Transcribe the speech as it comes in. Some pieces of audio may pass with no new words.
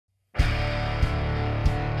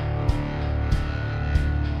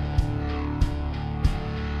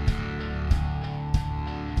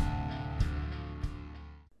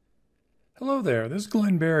Hello there, this is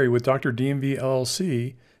Glenn Berry with Dr. DMV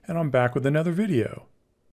LLC, and I'm back with another video.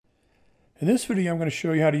 In this video, I'm going to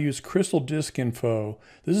show you how to use CrystalDiskInfo.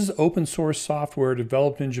 This is open source software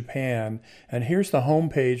developed in Japan, and here's the home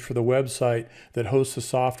page for the website that hosts the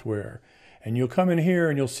software. And you'll come in here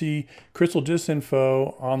and you'll see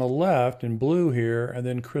CrystalDiskInfo on the left in blue here, and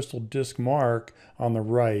then CrystalDiskMark on the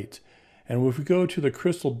right. And if we go to the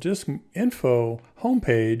CrystalDiskInfo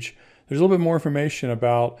homepage, there's a little bit more information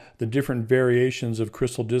about the different variations of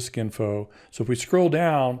CrystalDiskInfo. So if we scroll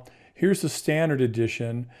down, here's the standard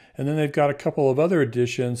edition, and then they've got a couple of other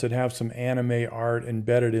editions that have some anime art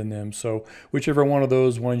embedded in them. So whichever one of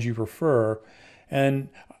those ones you prefer. And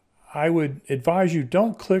I would advise you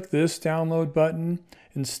don't click this download button.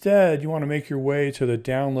 Instead, you want to make your way to the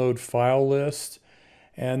download file list.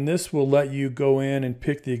 And this will let you go in and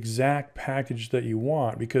pick the exact package that you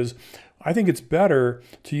want, because I think it's better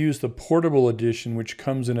to use the portable edition, which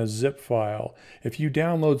comes in a zip file. If you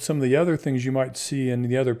download some of the other things you might see in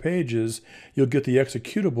the other pages, you'll get the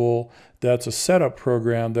executable that's a setup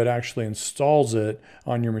program that actually installs it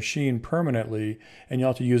on your machine permanently, and you'll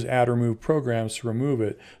have to use add or remove programs to remove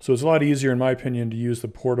it. So it's a lot easier, in my opinion, to use the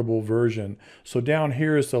portable version. So down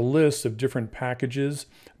here is the list of different packages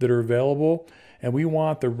that are available, and we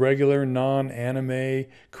want the regular non-anime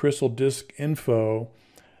CrystalDiskInfo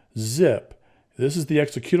zip. This is the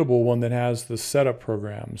executable one that has the setup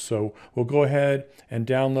program. So we'll go ahead and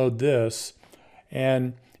download this,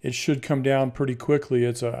 and it should come down pretty quickly.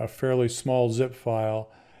 It's a fairly small zip file,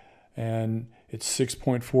 and it's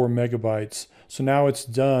 6.4 megabytes. So now it's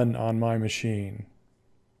done on my machine.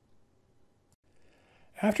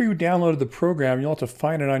 After you downloaded the program, you'll have to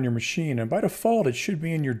find it on your machine, and by default it should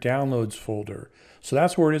be in your downloads folder. So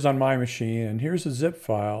that's where it is on my machine, and here's the zip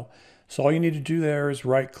file. So all you need to do there is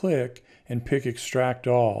right click and pick extract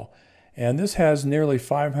all. And this has nearly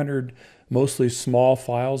 500 mostly small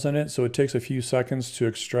files in it, so it takes a few seconds to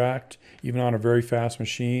extract even on a very fast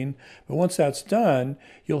machine. But once that's done,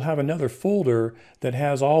 you'll have another folder that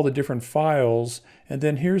has all the different files, and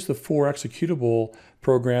then here's the 4 executable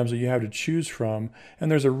programs that you have to choose from,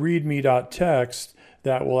 and there's a readme.txt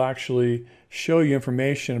that will actually show you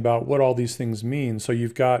information about what all these things mean. So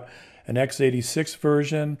you've got an x86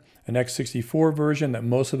 version, an x64 version that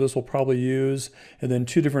most of us will probably use, and then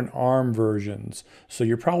 2 different ARM versions. So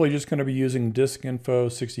you're probably just going to be using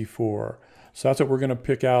DiskInfo 64. So that's what we're going to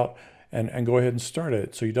pick out and go ahead and start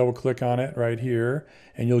it. So you double click on it right here,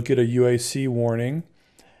 and you'll get a UAC warning,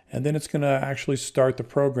 and then it's going to actually start the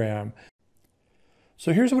program.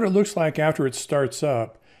 So here's what it looks like after it starts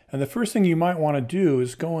up. And the first thing you might want to do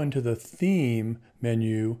is go into the theme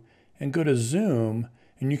menu and go to zoom,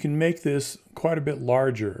 and you can make this quite a bit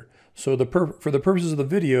larger. So for the purposes of the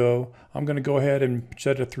video, I'm going to go ahead and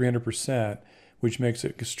set it to 300%, which makes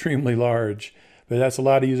it extremely large. But that's a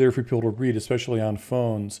lot easier for people to read, especially on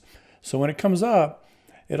phones. So when it comes up,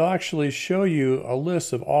 it'll actually show you a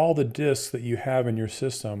list of all the disks that you have in your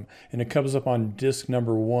system, and it comes up on disk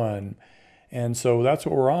number 1. And so that's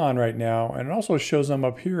what we're on right now. And it also shows them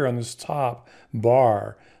up here on this top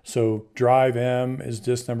bar. So drive M is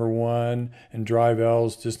disk number 1, and drive L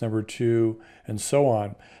is disk number 2, and so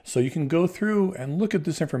on. So you can go through and look at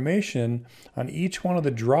this information on each one of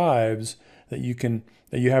the drives that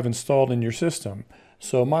you have installed in your system.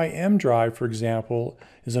 So my M drive, for example,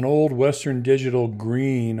 is an old Western Digital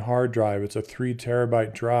green hard drive. It's a 3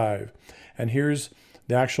 terabyte drive. And here's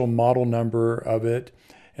the actual model number of it.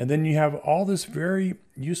 And then you have all this very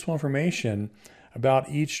useful information about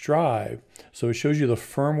each drive. So it shows you the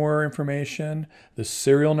firmware information, the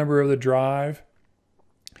serial number of the drive,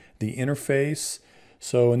 the interface.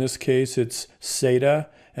 So in this case, it's SATA,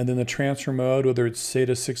 and then the transfer mode, whether it's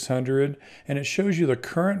SATA 600, and it shows you the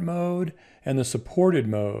current mode and the supported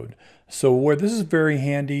mode. So where this is very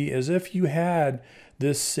handy is if you had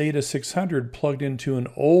this SATA 600 plugged into an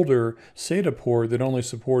older SATA port that only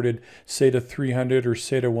supported SATA 300 or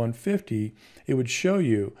SATA 150, it would show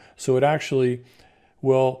you. So it actually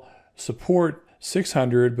will support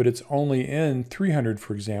 600, but it's only in 300,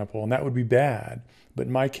 for example, and that would be bad. But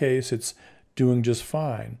in my case, it's doing just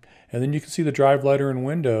fine. And then you can see the drive letter in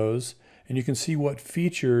Windows, and you can see what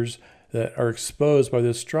features that are exposed by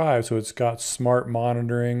this drive. So it's got smart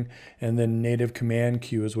monitoring, and then native command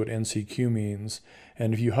queue is what NCQ means.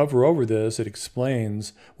 And if you hover over this, it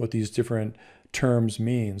explains what these different terms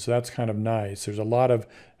mean. So that's kind of nice. There's a lot of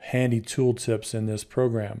handy tool tips in this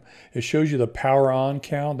program. It shows you the power on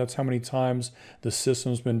count. That's how many times the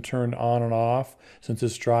system's been turned on and off since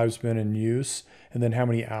this drive's been in use, and then how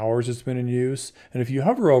many hours it's been in use. And if you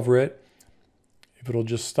hover over it, if it'll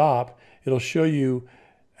just stop, it'll show you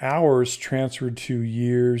hours transferred to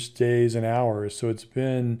years, days, and hours. So it's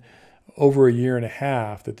been over a year and a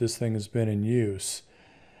half that this thing has been in use.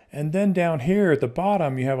 And then down here at the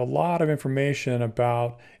bottom, you have a lot of information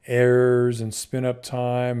about errors and spin up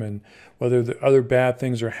time and whether the other bad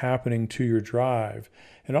things are happening to your drive.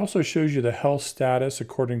 It also shows you the health status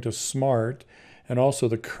according to S.M.A.R.T and also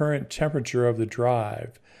the current temperature of the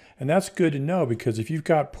drive. And that's good to know because if you've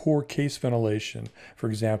got poor case ventilation, for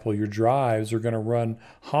example, your drives are going to run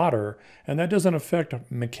hotter, and that doesn't affect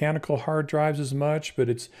mechanical hard drives as much, but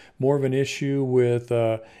it's more of an issue with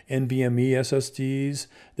NVMe SSDs.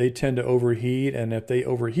 They tend to overheat, and if they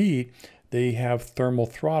overheat, they have thermal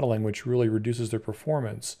throttling, which really reduces their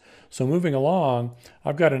performance. So moving along,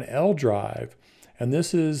 I've got an L drive, and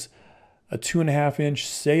this is a 2.5-inch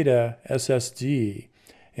SATA SSD.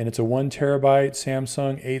 And it's a 1 terabyte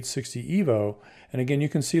Samsung 860 EVO. And again, you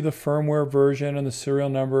can see the firmware version and the serial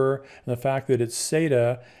number and the fact that it's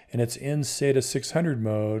SATA and it's in SATA 600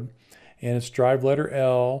 mode and it's drive letter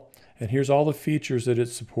L. And here's all the features that it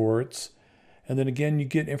supports. And then again, you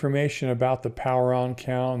get information about the power on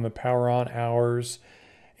count and the power on hours.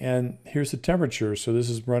 And here's the temperature. So this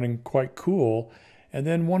is running quite cool. And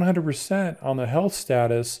then 100% on the health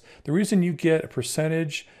status. The reason you get a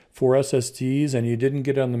percentage for SSDs and you didn't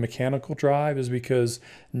get it on the mechanical drive is because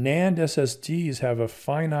NAND SSDs have a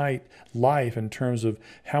finite life in terms of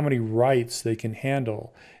how many writes they can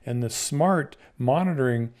handle. And the S.M.A.R.T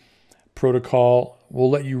monitoring protocol will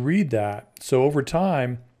let you read that. So over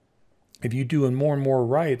time, if you do more and more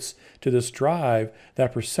writes to this drive,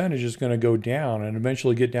 that percentage is going to go down and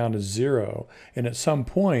eventually get down to 0. And at some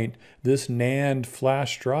point, this NAND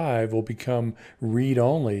flash drive will become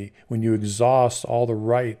read-only when you exhaust all the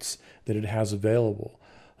writes that it has available.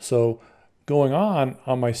 So going on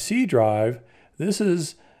my C drive, this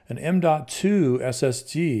is an M.2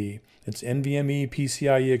 SSD. It's NVMe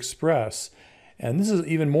PCIe Express. And this is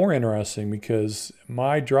even more interesting because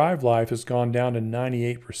my drive life has gone down to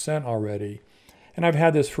 98% already. And I've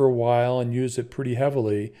had this for a while and used it pretty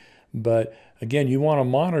heavily. But again, you want to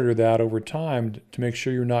monitor that over time to make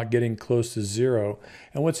sure you're not getting close to 0.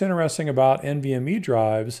 And what's interesting about NVMe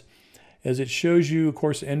drives is it shows you, of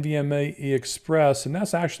course, NVMe Express, and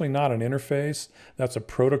that's actually not an interface. That's a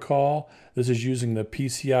protocol. This is using the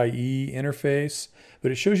PCIe interface. But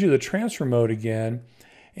it shows you the transfer mode again.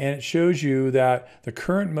 And it shows you that the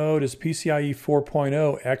current mode is PCIe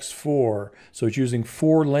 4.0 X4. So it's using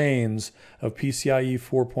 4 lanes of PCIe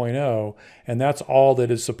 4.0, and that's all that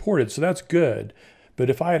is supported. So that's good. But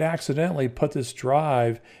if I had accidentally put this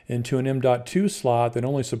drive into an M.2 slot that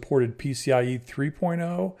only supported PCIe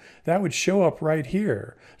 3.0, that would show up right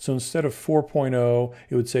here. So instead of 4.0,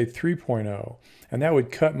 it would say 3.0, and that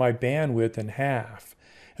would cut my bandwidth in half.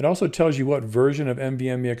 It also tells you what version of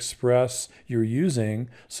NVMe Express you're using,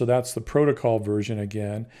 so that's the protocol version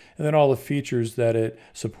again, and then all the features that it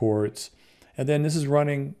supports. And then this is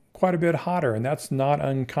running quite a bit hotter, and that's not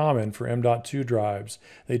uncommon for M.2 drives.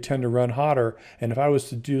 They tend to run hotter, and if I was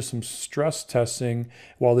to do some stress testing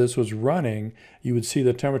while this was running, you would see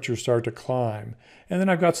the temperature start to climb. And then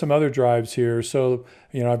I've got some other drives here. So,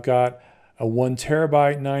 I've got a 1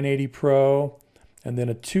 terabyte 980 Pro, and then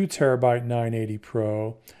a 2 terabyte 980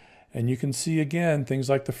 Pro. And you can see again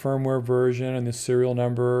things like the firmware version and the serial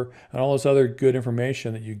number and all this other good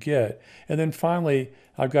information that you get. And then finally,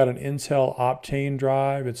 I've got an Intel Optane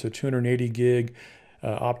drive. It's a 280 gig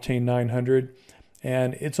Optane 900,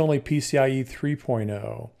 and it's only PCIe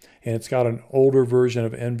 3.0, and it's got an older version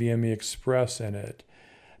of NVMe Express in it.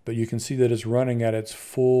 But you can see that it's running at its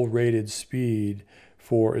full rated speed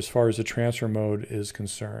for as far as the transfer mode is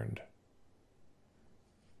concerned.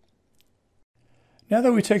 Now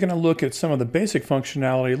that we've taken a look at some of the basic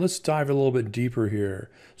functionality, let's dive a little bit deeper here.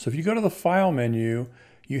 So if you go to the File menu,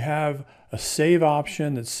 you have a Save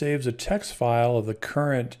option that saves a text file of the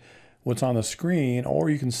current what's on the screen, or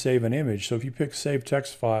you can save an image. So if you pick Save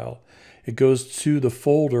Text File, it goes to the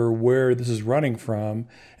folder where this is running from,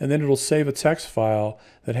 and then it'll save a text file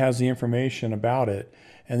that has the information about it.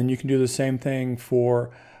 And then you can do the same thing for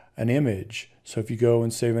an image. So if you go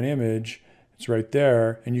and save an image, it's right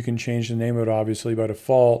there, and you can change the name of it obviously by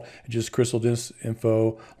default. It's just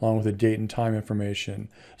CrystalDiskInfo along with the date and time information.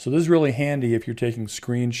 So this is really handy if you're taking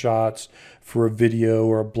screenshots for a video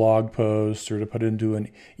or a blog post or to put into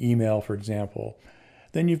an email, for example.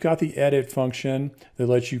 Then you've got the edit function that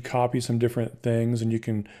lets you copy some different things, and you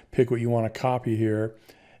can pick what you want to copy here.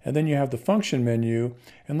 And then you have the function menu,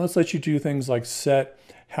 and let's let you do things like set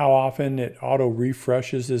how often it auto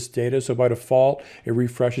refreshes this data. So by default, it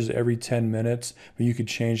refreshes every 10 minutes, but you could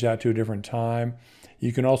change that to a different time.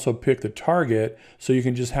 You can also pick the target, so you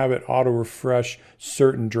can just have it auto refresh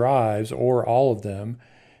certain drives or all of them.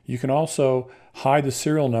 You can also hide the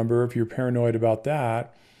serial number if you're paranoid about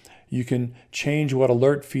that. You can change what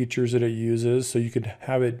alert features that it uses, so you could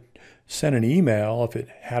have it send an email if it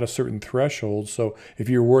had a certain threshold. So if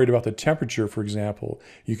you're worried about the temperature, for example,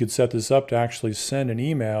 you could set this up to actually send an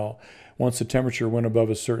email once the temperature went above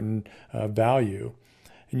a certain value.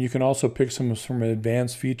 And you can also pick some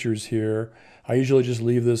advanced features here. I usually just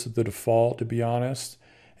leave this at the default, to be honest.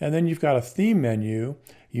 And then you've got a theme menu.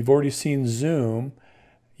 You've already seen zoom.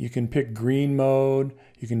 You can pick green mode.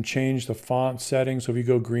 You can change the font settings. So if you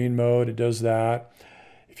go green mode, it does that.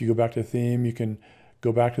 If you go back to theme, you can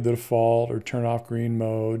go back to the default or turn off green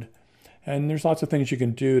mode. And there's lots of things you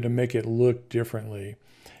can do to make it look differently.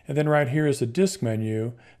 And then right here is the disk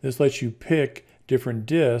menu. This lets you pick different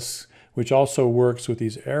disks, which also works with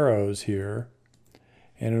these arrows here.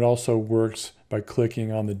 And it also works by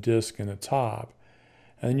clicking on the disk in the top.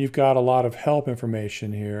 And then you've got a lot of help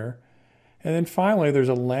information here. And then finally, there's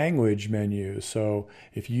a language menu. So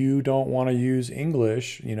if you don't want to use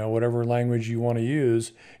English, whatever language you want to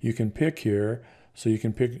use, you can pick here. So you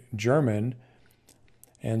can pick German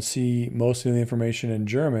and see most of the information in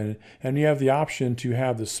German. And you have the option to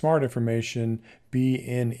have the SMART information be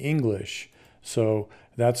in English. So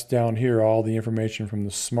that's down here. All the information from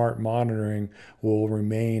the SMART monitoring will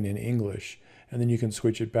remain in English. And then you can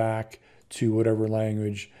switch it back to whatever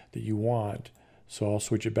language that you want. So I'll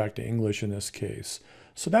switch it back to English in this case.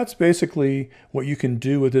 So that's basically what you can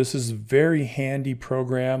do with this. This is a very handy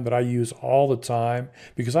program that I use all the time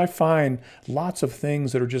because I find lots of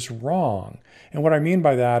things that are just wrong. And what I mean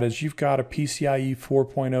by that is you've got a PCIe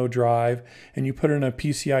 4.0 drive and you put it in a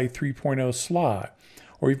PCIe 3.0 slot.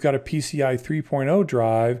 Or you've got a PCIe 3.0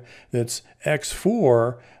 drive that's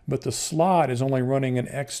X4, but the slot is only running in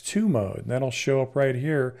X2 mode. And that'll show up right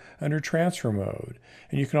here under transfer mode.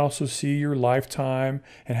 And you can also see your lifetime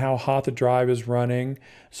and how hot the drive is running.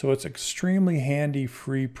 So it's an extremely handy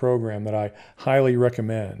free program that I highly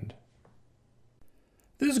recommend.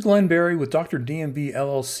 This is Glenn Berry with Dr. DMV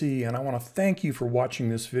LLC, and I want to thank you for watching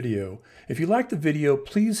this video. If you liked the video,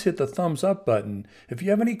 please hit the thumbs up button. If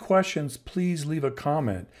you have any questions, please leave a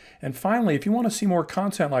comment. And finally, if you want to see more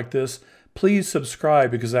content like this, please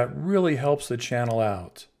subscribe because that really helps the channel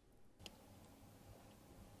out.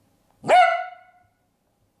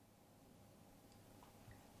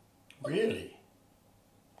 Really?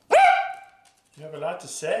 You have a lot to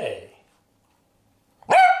say.